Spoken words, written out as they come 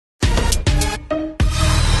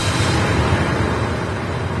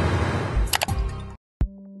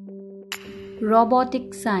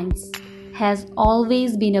Robotic science has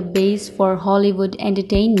always been a base for Hollywood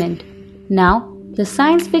entertainment. Now, the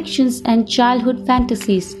science fictions and childhood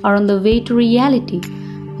fantasies are on the way to reality.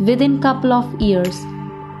 Within a couple of years,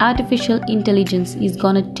 artificial intelligence is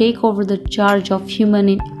gonna take over the charge of human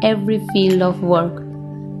in every field of work,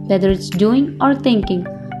 whether it's doing or thinking.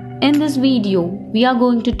 In this video, we are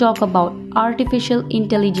going to talk about artificial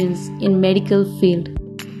intelligence in medical field.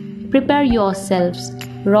 Prepare yourselves.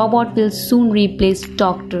 Robot will soon replace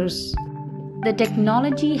doctors. The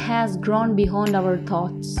technology has grown beyond our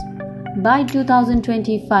thoughts. By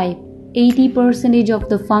 2025, 80% of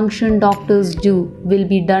the function doctors do will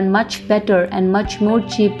be done much better and much more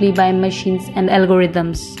cheaply by machines and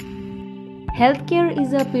algorithms. Healthcare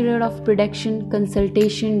is a period of prediction,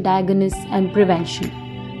 consultation, diagnosis, and prevention.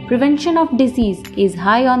 Prevention of disease is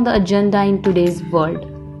high on the agenda in today's world.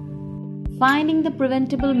 Finding the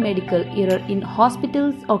preventable medical error in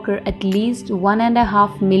hospitals occur at least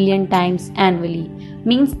 1.5 million times annually,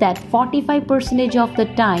 means that 45% of the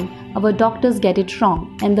time our doctors get it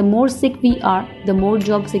wrong, and the more sick we are, the more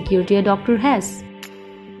job security a doctor has.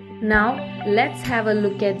 Now, let's have a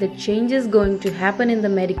look at the changes going to happen in the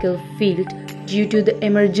medical field due to the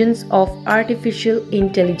emergence of artificial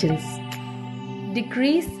intelligence.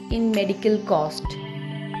 Decrease in medical cost.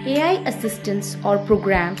 AI assistants or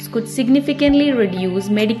programs could significantly reduce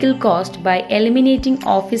medical cost by eliminating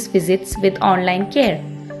office visits with online care.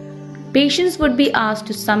 Patients would be asked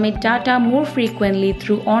to submit data more frequently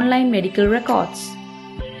through online medical records,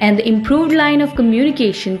 and the improved line of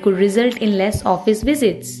communication could result in less office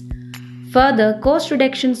visits. Further, cost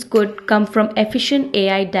reductions could come from efficient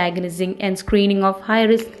AI diagnosing and screening of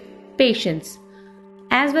high-risk patients,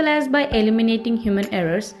 as well as by eliminating human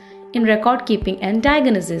errors in record keeping and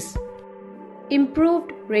diagnosis.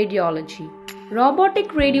 Improved radiology. Robotic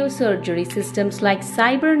radiosurgery systems like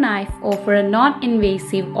CyberKnife offer a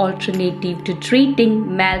non-invasive alternative to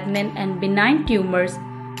treating malignant and benign tumors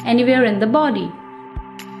anywhere in the body.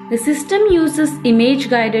 The system uses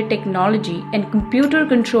image-guided technology and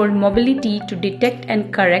computer-controlled mobility to detect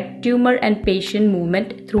and correct tumor and patient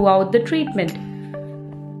movement throughout the treatment.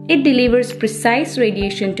 It delivers precise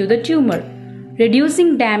radiation to the tumor,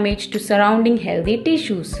 reducing damage to surrounding healthy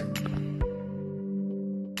tissues.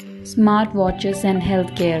 Smartwatches and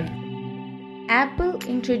healthcare. Apple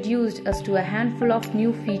introduced us to a handful of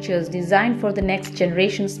new features designed for the next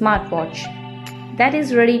generation smartwatch that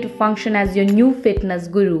is ready to function as your new fitness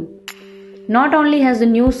guru. Not only has the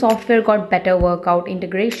new software got better workout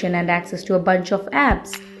integration and access to a bunch of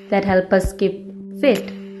apps that help us keep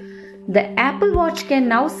fit, the Apple Watch can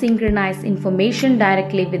now synchronize information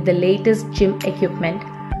directly with the latest gym equipment,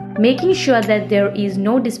 making sure that there is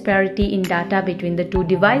no disparity in data between the two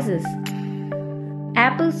devices.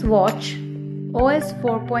 Apple's Watch OS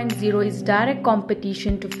 4.0 is direct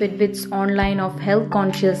competition to Fitbit's online of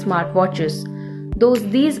health-conscious smartwatches, though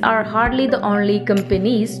these are hardly the only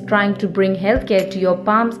companies trying to bring healthcare to your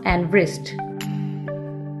palms and wrist.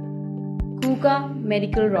 KUKA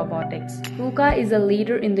Medical Robotics. KUKA is a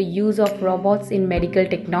leader in the use of robots in medical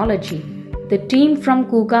technology. The team from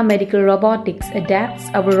KUKA Medical Robotics adapts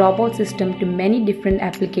our robot system to many different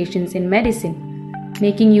applications in medicine,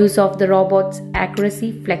 making use of the robot's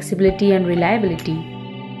accuracy, flexibility, and reliability.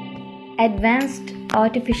 Advanced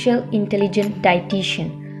Artificial Intelligent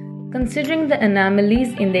DIETITION. Considering the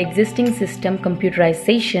anomalies in the existing system,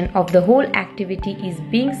 computerization of the whole activity is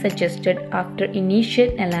being suggested after initial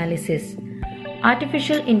analysis.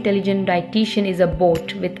 Artificial Intelligent Dietitian is a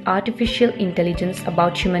bot with artificial intelligence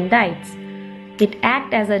about human diets. It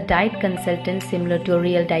acts as a diet consultant similar to a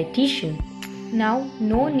real dietitian. Now,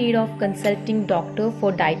 no need of consulting doctor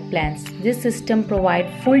for diet plans. This system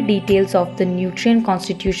provides full details of the nutrient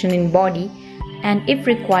constitution in body and if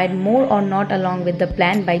required more or not along with the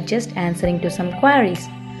plan by just answering to some queries.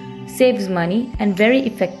 Saves money and very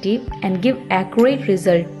effective and give accurate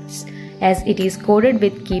results as it is coded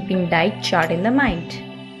with keeping diet chart in the mind.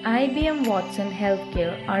 IBM Watson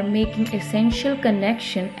Healthcare are making essential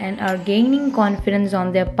connection and are gaining confidence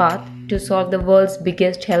on their path to solve the world's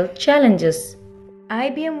biggest health challenges.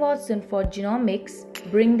 IBM Watson for Genomics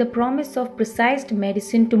bring the promise of precise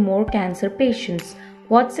medicine to more cancer patients.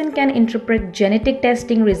 Watson can interpret genetic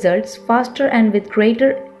testing results faster and with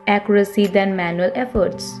greater accuracy than manual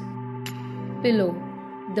efforts. Pillo,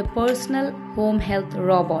 the personal home health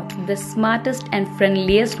robot, the smartest and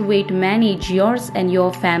friendliest way to manage yours and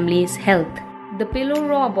your family's health. The Pillo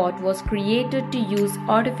robot was created to use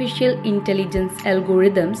artificial intelligence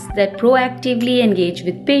algorithms that proactively engage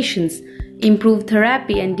with patients, improve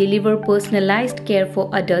therapy, and deliver personalized care for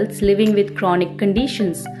adults living with chronic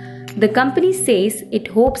conditions. The company says it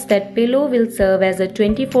hopes that Pillo will serve as a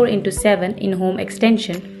 24/7 in-home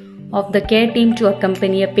extension of the care team to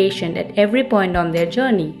accompany a patient at every point on their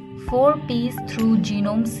journey. 4 P's through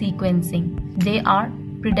genome sequencing. They are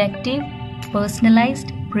predictive,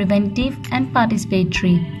 personalized, preventive, and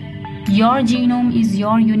participatory. Your genome is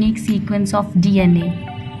your unique sequence of DNA.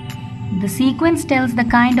 The sequence tells the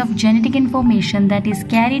kind of genetic information that is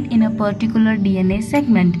carried in a particular DNA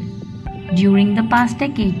segment. During the past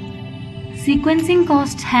decade, sequencing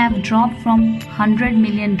costs have dropped from $100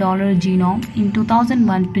 million genome in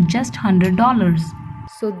 2001 to just $100.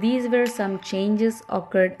 So these were some changes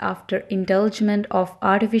occurred after intelligence of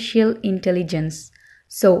artificial intelligence.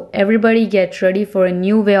 So everybody get ready for a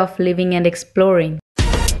new way of living and exploring.